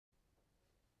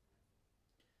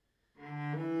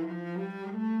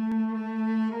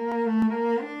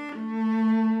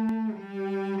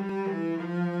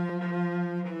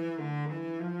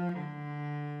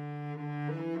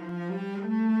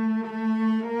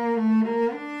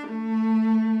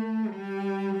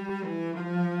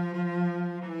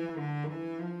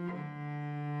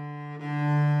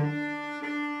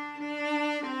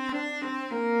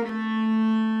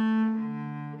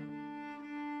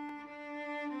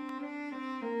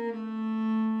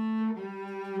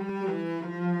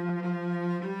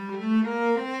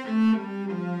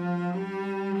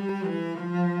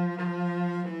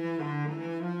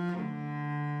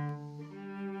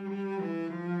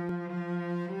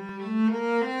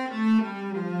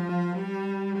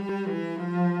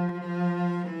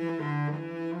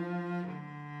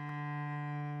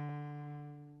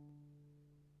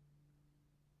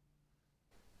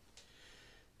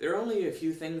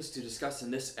things to discuss in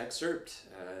this excerpt.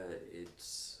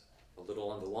 It's a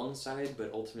little on the long side, but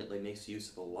ultimately makes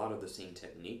use of a lot of the same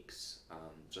techniques.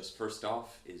 Just first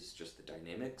off is just the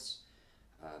dynamics.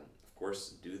 Of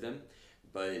course, do them,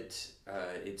 but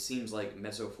it seems like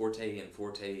mezzo forte and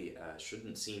forte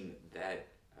shouldn't seem that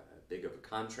big of a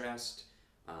contrast.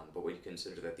 But when you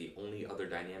consider that the only other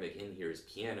dynamic in here is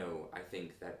piano, I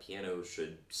think that piano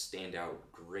should stand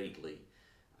out greatly.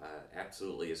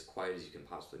 Absolutely as quiet as you can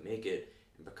possibly make it.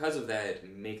 And because of that,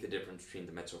 make the difference between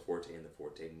the mezzo forte and the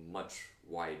forte much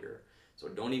wider. So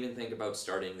don't even think about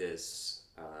starting this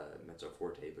mezzo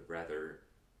forte, but rather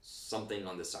something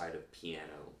on the side of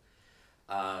piano.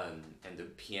 And the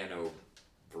piano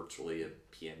virtually a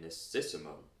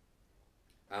pianissimo.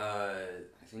 I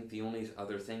think the only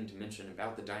other thing to mention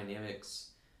about the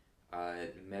dynamics,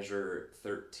 measure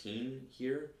 13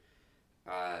 here,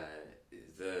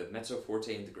 the mezzo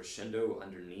forte and the crescendo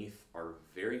underneath are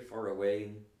very far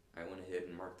away. I went ahead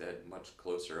and marked that much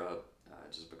closer up,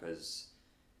 just because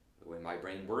the way my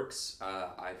brain works,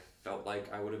 I felt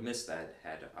like I would have missed that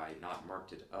had I not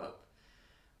marked it up.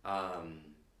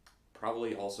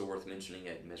 Probably also worth mentioning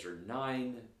at measure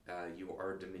 9, you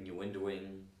are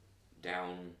diminuendoing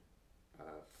down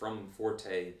from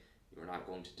forte. You're not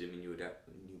going to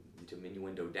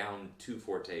diminuendo down to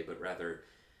forte, but rather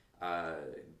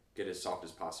get as soft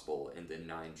as possible, and then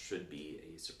 9 should be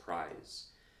a surprise.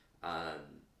 I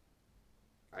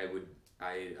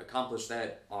accomplished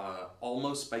that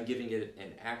almost by giving it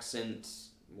an accent,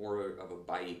 more of a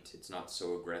bite. It's not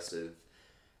so aggressive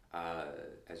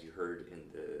as you heard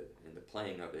in the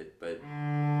playing of it, but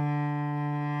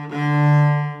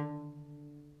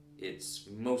it's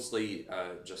mostly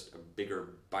just a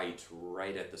bigger bite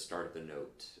right at the start of the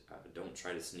note. Don't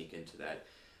try to sneak into that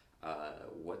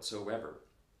whatsoever.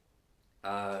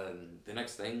 The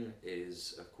next thing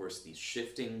is, of course, the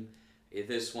shifting.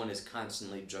 This one is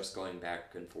constantly just going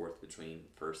back and forth between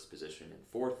first position and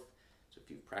fourth. So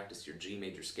if you've practiced your G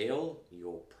major scale,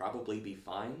 you'll probably be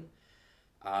fine.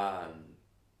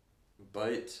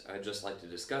 But I'd just like to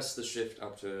discuss the shift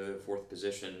up to fourth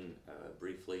position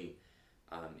briefly.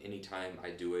 Anytime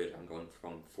I do it, I'm going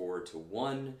from 4 to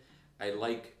 1. I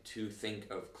like to think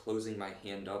of closing my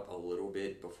hand up a little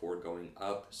bit before going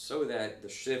up so that the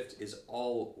shift is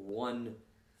all one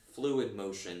fluid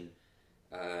motion,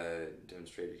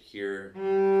 demonstrated here. You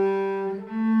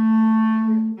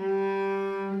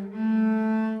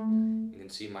can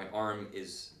see my arm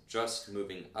is just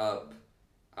moving up.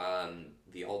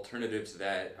 The alternative to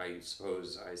that, I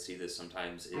suppose I see this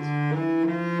sometimes, is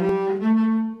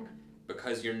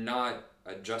because you're not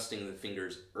adjusting the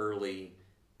fingers early,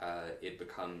 it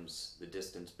becomes the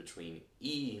distance between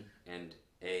E and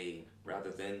A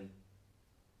rather than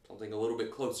something a little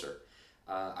bit closer.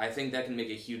 I think that can make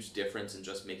a huge difference in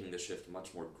just making the shift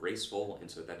much more graceful, and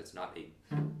so that it's not a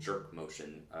jerk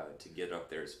motion to get up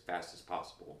there as fast as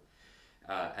possible.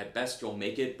 At best, you'll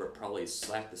make it, but probably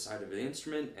slap the side of the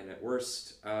instrument, and at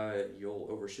worst, you'll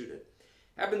overshoot it.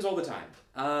 Happens all the time.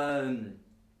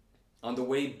 On the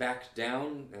way back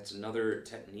down, that's another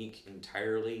technique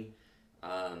entirely,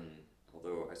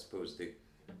 although I suppose the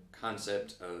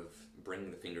concept of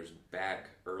bringing the fingers back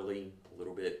early a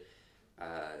little bit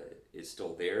is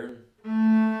still there.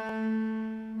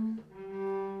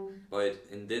 But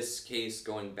in this case,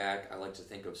 going back, I like to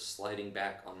think of sliding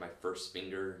back on my first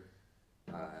finger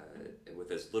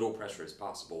with as little pressure as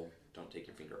possible. Don't take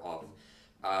your finger off.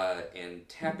 And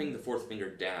tapping the fourth finger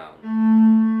down.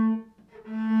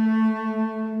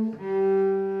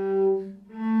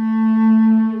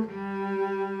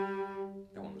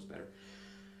 That one was better.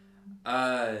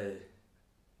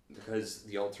 Because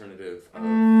the alternative of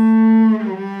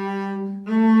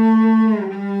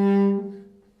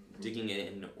digging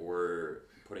in or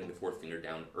putting the fourth finger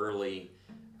down early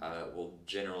will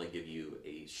generally give you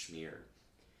a schmear.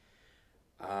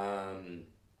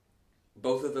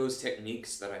 Both of those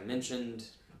techniques that I mentioned,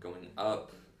 going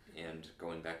up and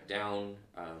going back down,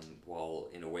 while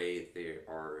in a way they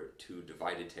are two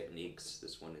divided techniques.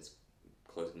 This one is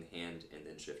closing the hand and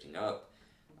then shifting up.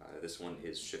 This one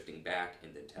is shifting back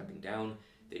and then tapping down.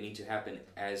 They need to happen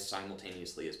as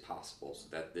simultaneously as possible so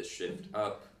that this shift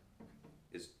up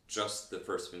is just the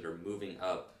first finger moving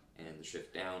up and the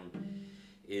shift down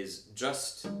is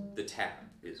just the tap,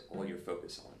 is all your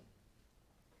focus on.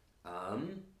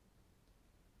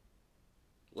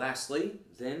 Lastly,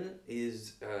 then,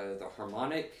 is the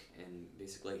harmonic, and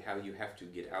basically how you have to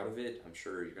get out of it. I'm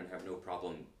sure you're going to have no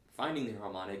problem finding the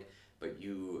harmonic, but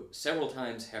you several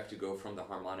times have to go from the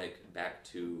harmonic back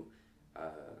to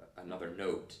another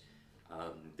note.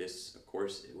 This, of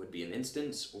course, it would be an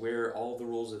instance where all the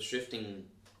rules of shifting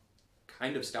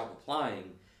kind of stop applying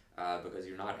because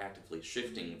you're not actively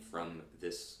shifting from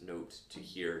this note to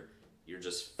here. You're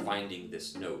just finding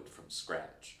this note from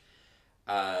scratch.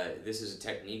 This is a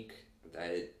technique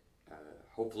that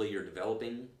hopefully you're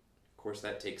developing. Of course,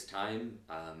 that takes time,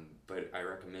 but I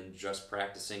recommend just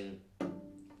practicing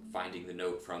finding the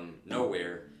note from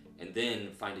nowhere and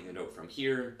then finding the note from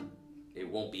here. It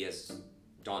won't be as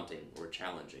daunting or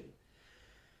challenging.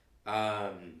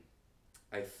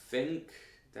 I think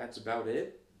that's about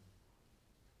it.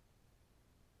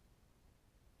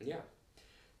 Yeah.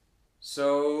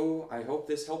 So I hope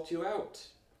this helped you out,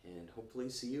 and hopefully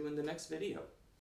see you in the next video.